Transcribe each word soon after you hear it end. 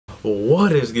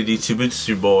What is good, YouTube? It's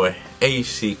your boy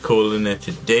Ackoolin, and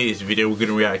today's video we're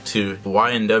gonna react to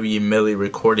YNW Melly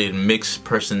recorded Mixed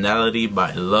Personality by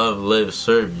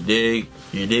Loveliveserve.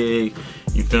 You dig?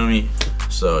 You feel me?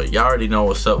 So y'all already know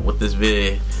what's up with this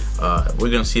video.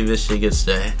 We're gonna see if this shit gets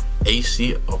the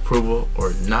AC approval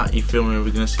or not. You feel me?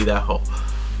 We're gonna see that whole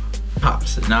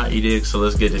pops or not. You dig? So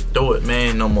let's get it through it,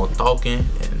 man. No more talking.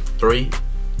 And 3,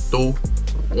 2,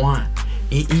 1.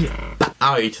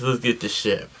 Alright, so let's get this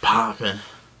shit poppin'.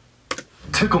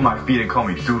 Tickle my feet and call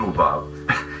me Doodle Bob,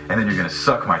 and then you're gonna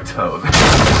suck my toes.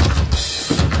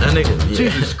 That nigga, yeah.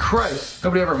 Jesus Christ,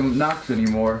 nobody ever knocks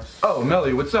anymore. Oh,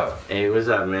 Melly, what's up? Hey, what's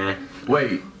up, man?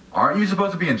 Wait, aren't you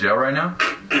supposed to be in jail right now?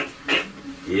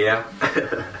 Yeah.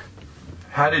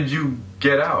 How did you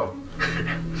get out?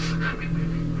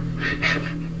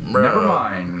 Bro, never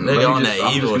mind. I'm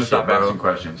just gonna stop asking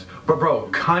questions. But bro,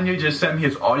 Kanye just sent me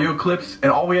his audio clips,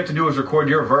 and all we have to do is record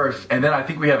your verse, and then I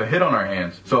think we have a hit on our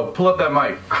hands. So pull up that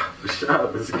mic. Shut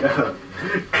up, let's go.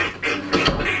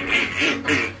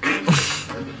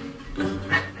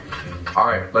 All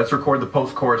right, let's record the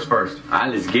post-chorus first. All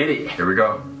right, let's get it. Here we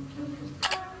go.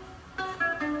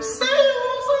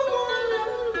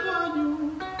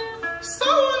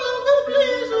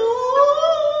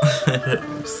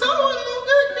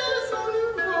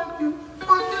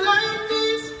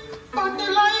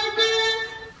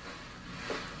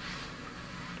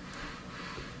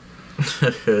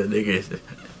 Niggas.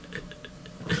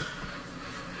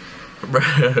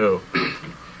 Bro.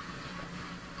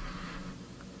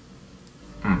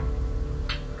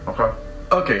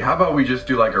 Okay, how about we just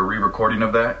do like a re-recording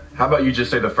of that? How about you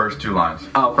just say the first 2 lines?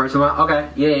 Oh, first one? Okay.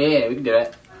 Yeah, we can do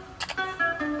that.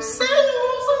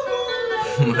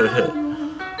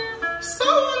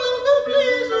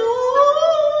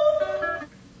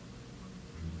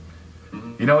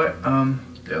 You know what?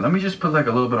 Yeah, let me just put like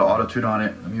a little bit of auto-tune on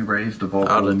it. Let me raise the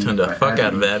vocal. Auto-tune the fuck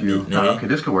out of that beat, nigga. Okay,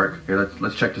 this could work. Here,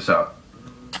 let's check this out.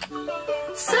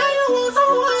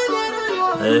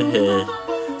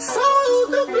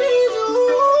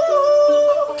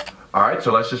 Alright,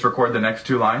 so let's just record the next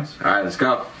 2 lines. Alright, let's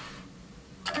go.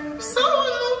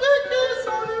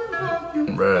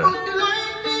 Bruh.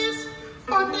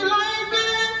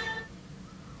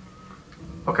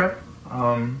 Okay.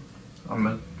 I'm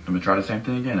gonna try the same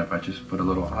thing again. If I just put a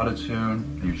little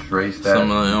auto-tune, you just raise that.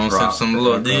 Some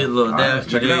little dab.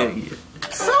 Check it out.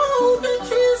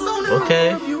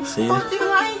 Okay. See it?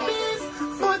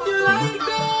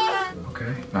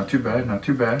 Okay, not too bad, not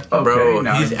too bad. Okay, bro,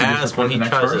 now he's ass when he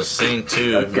tries to sing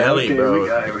too. Okay, Melly, bro.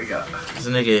 Here we go. This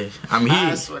nigga, I mean,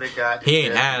 he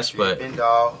ain't ass, but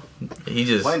he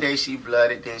just. One day she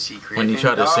blooded, then she creeping. When he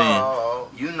tried to sing,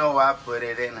 you know I put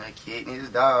it in her kidneys,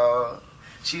 dog.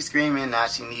 She screaming now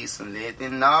she needs some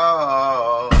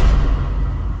lithanol.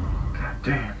 God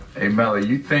damn. Hey Melly,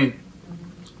 you think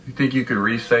you could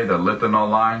re-say the lithanol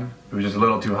line? It was just a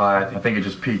little too high. I think it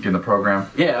just peaked in the program.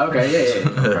 Yeah, okay, yeah.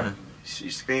 Okay.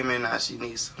 She screaming now she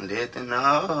needs some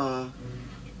lithanol.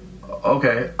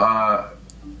 Okay,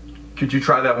 could you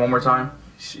try that one more time?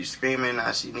 She screaming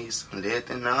now she needs some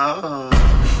lithanol.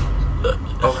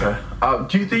 Okay.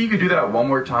 Do you think you could do that one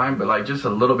more time, but like just a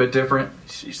little bit different?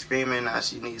 She screaming now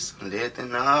she needs some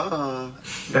lithanol.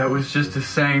 That was just the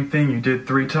same thing you did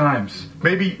 3 times.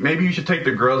 Maybe you should take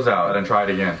the grills out and try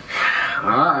it again.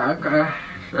 Alright, okay.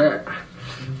 Shit.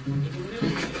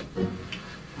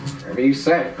 Whatever you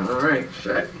say. Alright,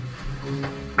 shit.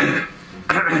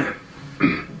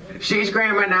 She's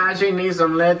screaming now she needs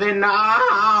some lithanol.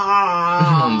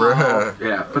 Bruh.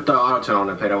 Yeah, put the auto-tune on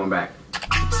and play that one back.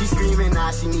 She screaming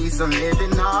now she needs some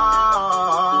lithanol.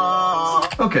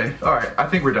 Okay, alright, I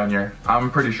think we're done here. I'm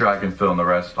pretty sure I can fill in the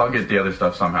rest. I'll get the other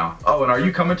stuff somehow. Oh, and are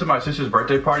you coming to my sister's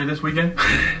birthday party this weekend?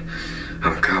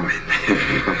 I'm coming.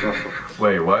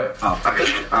 Wait, what? Oh,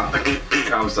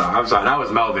 I'm sorry. That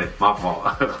was Melvin. My fault.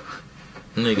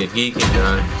 Nigga geeking,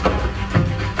 guy.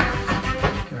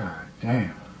 God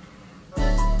damn.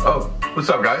 Oh, what's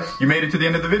up guys? You made it to the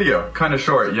end of the video. Kinda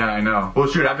short, yeah, I know. Well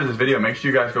shoot, after this video, make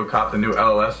sure you guys go cop the new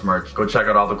LLS merch. Go check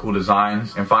out all the cool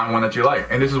designs and find one that you like.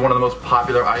 And this is one of the most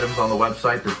popular items on the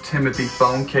website, the Timothy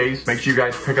phone case. Make sure you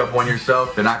guys pick up one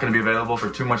yourself. They're not gonna be available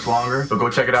for too much longer, so go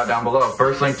check it out down below.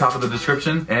 First link, top of the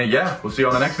description. And yeah, we'll see you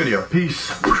on the next video. Peace.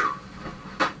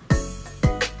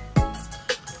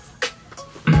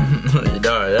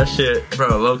 Dog, that shit,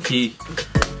 bro, low key.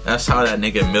 That's how that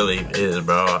nigga Melly is,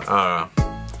 bro.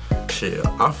 Shit,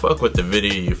 I fuck with the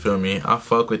video, you feel me? I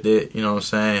fuck with it, you know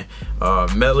what I'm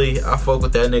saying? Melly, I fuck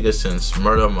with that nigga since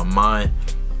Murder on My Mind.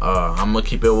 I'ma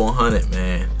keep it 100,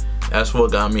 man. That's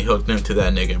what got me hooked into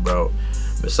that nigga, bro.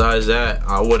 besides that,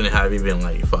 I wouldn't have even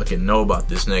like fucking know about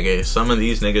this nigga. Some of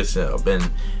these niggas have been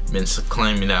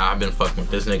claiming that I've been fucking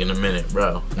with this nigga in a minute,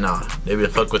 bro. Nah, they been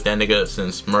fucking with that nigga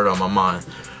since Murder on My Mind.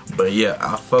 But yeah,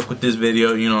 I fuck with this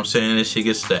video, you know what I'm saying? This shit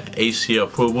gets the AC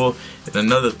approval. And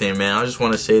another thing, man, I just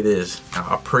want to say this.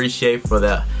 I appreciate for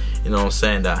that, you know what I'm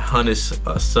saying, that 100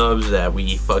 subs that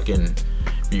we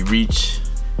reach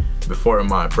before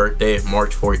my birthday,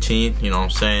 March 14th, you know what I'm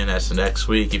saying? That's next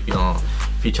week. If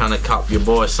you're trying to cop your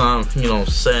boy something, you know what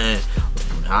I'm saying?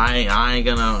 I ain't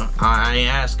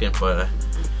asking, but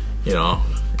you know,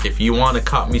 if you want to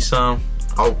cop me some,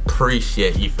 I'll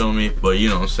appreciate, you feel me? But you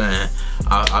know what I'm saying,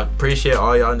 I appreciate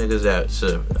all y'all niggas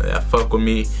that fuck with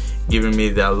me, giving me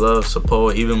that love,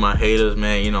 support, even my haters,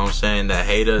 man, you know what I'm saying? That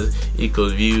haters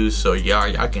equals views, so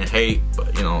y'all can hate,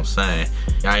 but you know what I'm saying,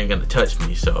 y'all ain't gonna touch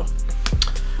me. So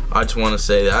I just want to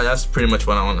say that's pretty much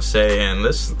what I want to say, and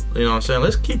let's, you know what I'm saying,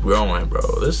 let's keep growing, bro.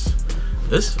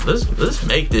 Let's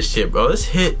make this shit, bro. Let's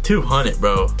hit 200,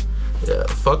 bro. Yeah,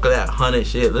 fuck that 100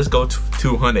 shit. Let's go to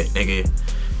 200, nigga.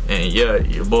 And yeah,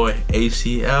 your boy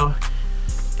ACL.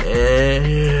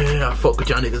 And I fuck with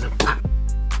y'all niggas.